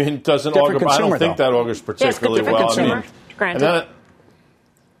 I mean, doesn't augur. I don't think that augurs particularly well. Consumer, granted.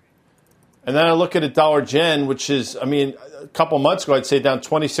 And then I look at a Dollar Gen, which is, I mean, a couple months ago, I'd say down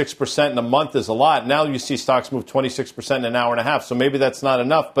 26% in a month is a lot. Now you see stocks move 26% in an hour and a half. So maybe that's not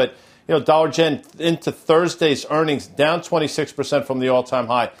enough. But, Dollar Gen into Thursday's earnings down 26% from the all-time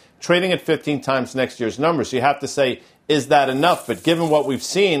high, trading at 15 times next year's numbers. So you have to say, is that enough? But given what we've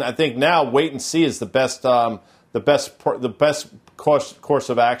seen, I think now wait and see is the best course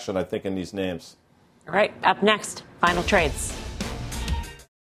of action, I think, in these names. All right. Up next, final trades.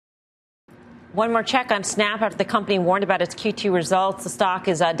 One more check on Snap after the company warned about its Q2 results. The stock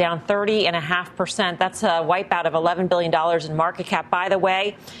is down 30.5%. That's a wipeout of $11 billion in market cap. By the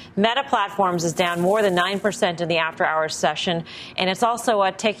way, Meta Platforms is down more than 9% in the after-hours session. And it's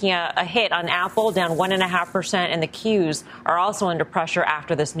also taking a hit on Apple, down 1.5%. And the Qs are also under pressure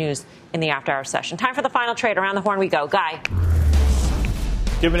after this news in the after-hours session. Time for the final trade. Around the horn we go. Guy.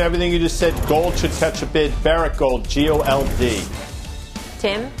 Given everything you just said, gold should catch a bid. Barrick Gold, GOLD.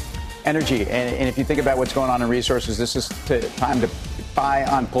 Tim? Energy. And if you think about what's going on in resources, this is time to buy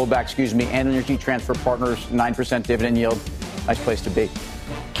on pullback, Energy Transfer Partners, 9% dividend yield. Nice place to be.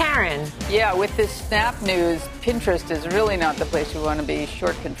 Karen. Yeah, with this Snap news, Pinterest is really not the place we want to be.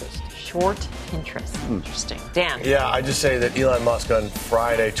 Short Pinterest. Short Pinterest. Interesting. Dan. Yeah, I just say that Elon Musk on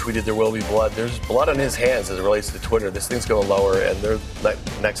Friday tweeted there will be blood. There's blood on his hands as it relates to Twitter. This thing's going lower, and they're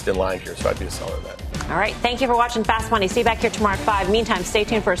next in line here, so I'd be a seller of that. All right. Thank you for watching Fast Money. See you back here tomorrow at 5. Meantime, stay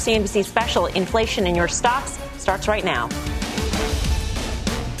tuned for a CNBC special. Inflation in Your Stocks starts right now.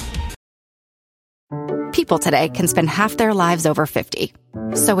 People today can spend half their lives over 50.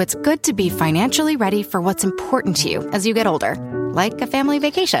 So it's good to be financially ready for what's important to you as you get older, like a family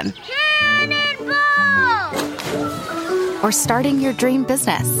vacation. Or starting your dream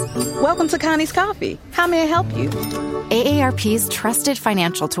business. Welcome to Connie's Coffee. How may I help you? AARP's trusted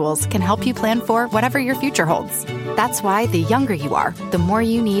financial tools can help you plan for whatever your future holds. That's why the younger you are, the more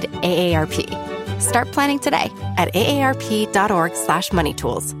you need AARP. Start planning today at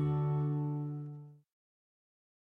aarp.org/moneytools.